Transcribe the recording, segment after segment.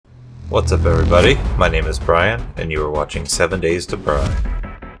What's up, everybody? My name is Brian, and you are watching 7 Days to Brian.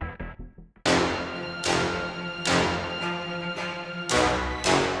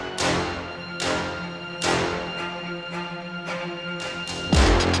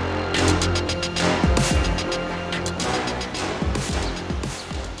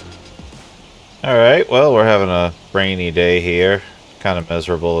 Alright, well, we're having a rainy day here. Kind of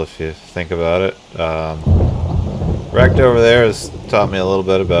miserable if you think about it. Rect over there has taught me a little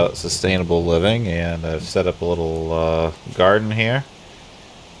bit about sustainable living, and I've set up a little garden here.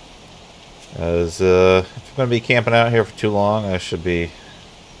 As if I'm going to be camping out here for too long, I should be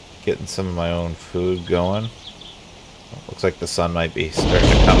getting some of my own food going. Looks like the sun might be starting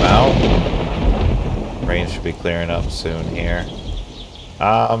to come out. Rain should be clearing up soon here.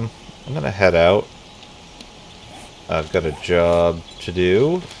 I'm going to head out. I've got a job to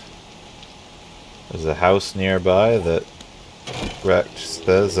do. There's a house nearby that Rex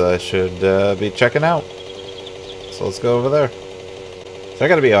says I should be checking out. So let's go over there. So I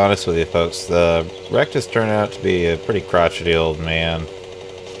gotta be honest with you folks, Rex has turned out to be a pretty crotchety old man.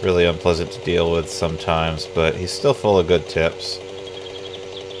 Really unpleasant to deal with sometimes, but he's still full of good tips.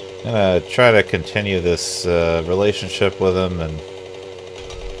 I'm gonna try to continue this relationship with him, and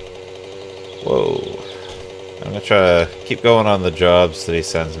whoa. I'm gonna try to keep going on the jobs that he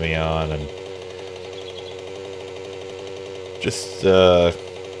sends me on, and just try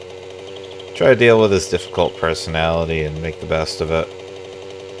to deal with his difficult personality and make the best of it.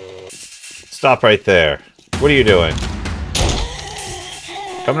 Stop right there. What are you doing?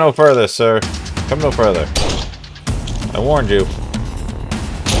 Come no further, sir. Come no further. I warned you.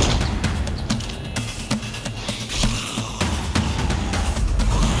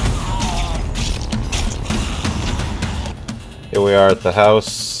 Here we are at the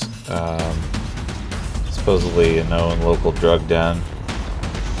house. Supposedly a known local drug den.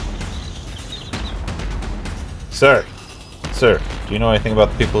 Sir! Sir, do you know anything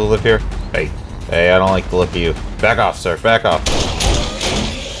about the people who live here? Hey, I don't like the look of you. Back off, sir, back off.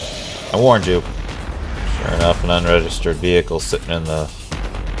 I warned you. Sure enough, an unregistered vehicle sitting in the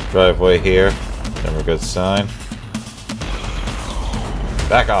driveway here. Never a good sign.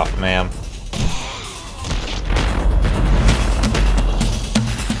 Back off, ma'am.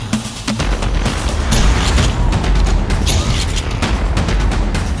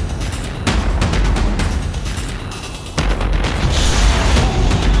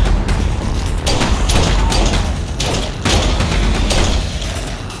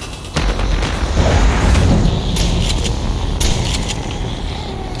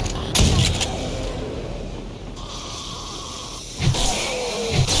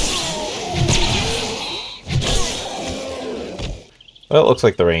 Well, it looks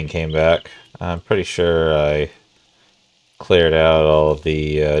like the rain came back. I'm pretty sure I cleared out all of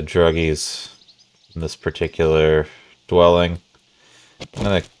the druggies in this particular dwelling. I'm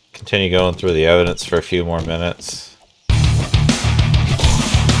going to continue going through the evidence for a few more minutes.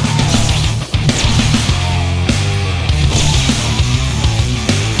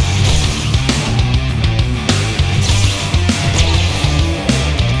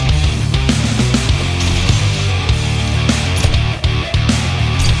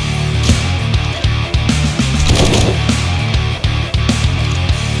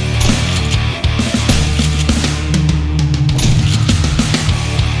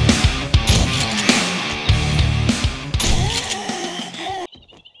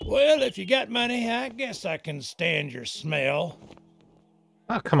 Well, if you got money, I guess I can stand your smell.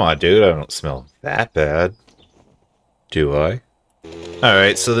 Oh, come on, dude. I don't smell that bad. Do I?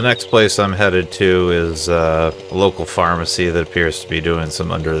 Alright, so the next place I'm headed to is a local pharmacy that appears to be doing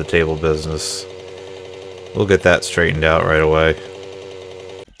some under-the-table business. We'll get that straightened out right away.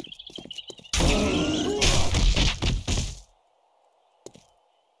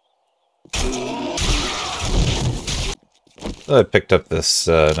 I picked up this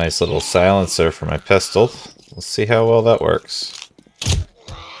nice little silencer for my pistol. Let's see how well that works.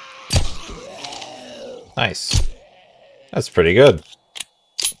 Nice. That's pretty good.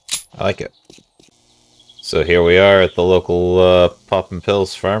 I like it. So here we are at the local Poppin'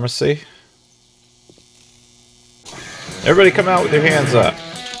 Pills pharmacy. Everybody come out with your hands up.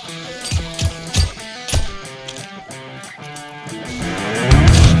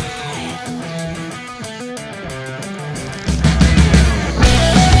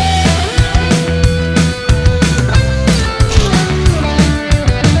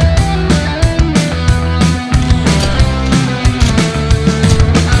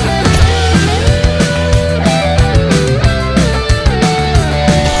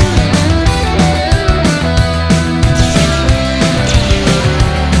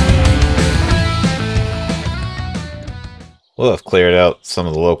 We'll have cleared out some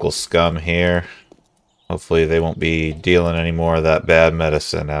of the local scum here. Hopefully they won't be dealing any more of that bad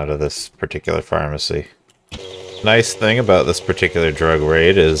medicine out of this particular pharmacy. Nice thing about this particular drug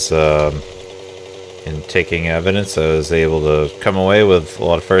raid is in taking evidence, I was able to come away with a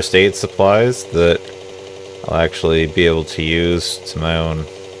lot of first aid supplies that I'll actually be able to use to my own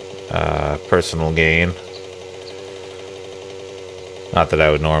personal gain. Not that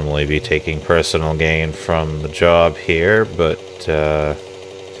I would normally be taking personal gain from the job here, but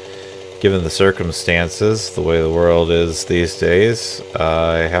given the circumstances, the way the world is these days,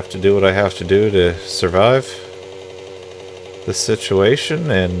 I have to do what I have to do to survive this situation,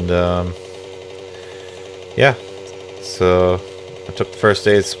 and yeah, so I took the first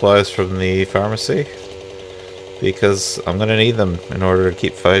aid supplies from the pharmacy because I'm gonna need them in order to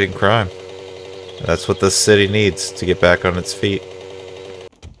keep fighting crime. That's what this city needs to get back on its feet.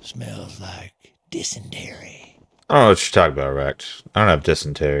 Smells like dysentery. I don't know what you're talking about, Rex. I don't have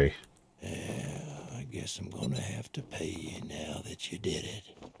dysentery. I guess I'm gonna have to pay you now that you did it.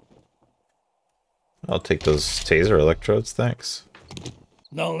 I'll take those taser electrodes, thanks.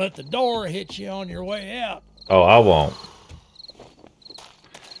 Don't let the door hit you on your way out. Oh, I won't.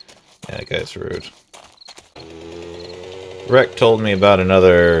 Yeah, that guy's rude. Rec told me about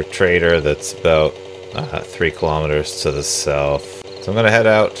another trader that's about 3 kilometers to the south. So I'm going to head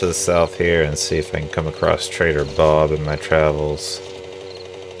out to the south here and see if I can come across Trader Bob in my travels.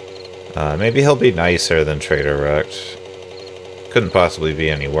 Maybe he'll be nicer than Trader Rex. Couldn't possibly be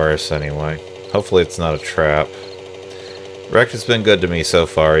any worse anyway. Hopefully it's not a trap. Rex has been good to me so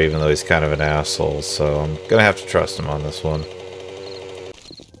far, even though he's kind of an asshole, so I'm going to have to trust him on this one.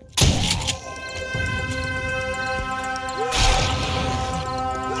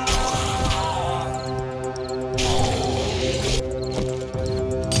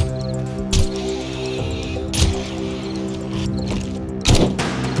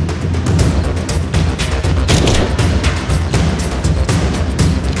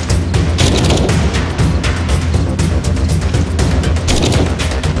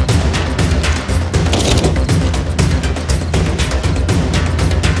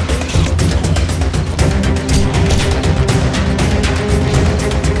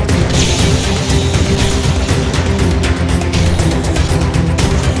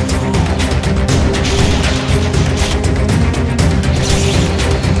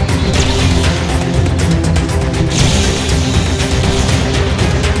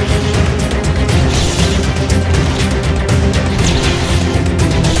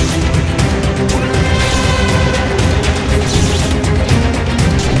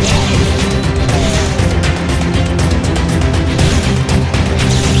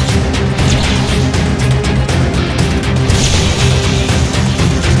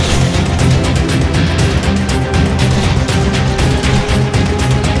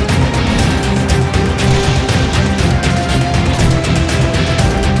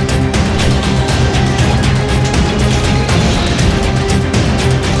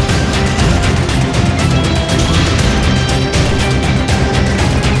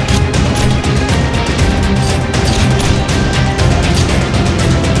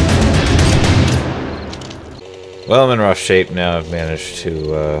 Well, I'm in rough shape now. I've managed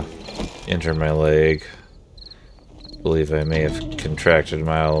to injure my leg. I believe I may have contracted a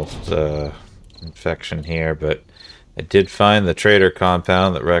mild infection here, but I did find the trader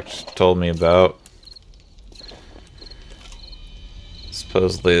compound that Rex told me about.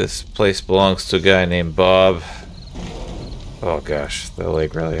 Supposedly this place belongs to a guy named Bob. Oh gosh, the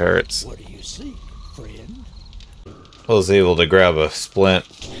leg really hurts. What do you seek, friend? I was able to grab a splint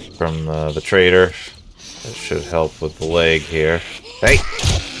from the trader. That should help with the leg here. Hey!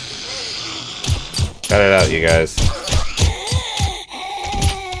 Cut it out, you guys.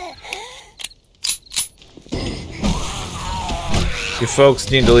 You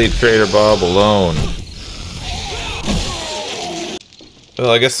folks need to leave Trader Bob alone. Well,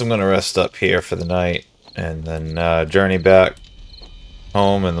 I guess I'm gonna rest up here for the night, and then journey back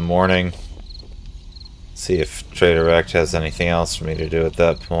home in the morning. See if Trader Rex has anything else for me to do at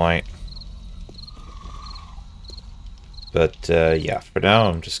that point. But yeah, for now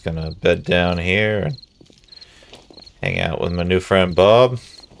I'm just gonna bed down here and hang out with my new friend Bob.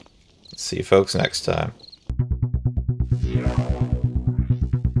 See you folks next time.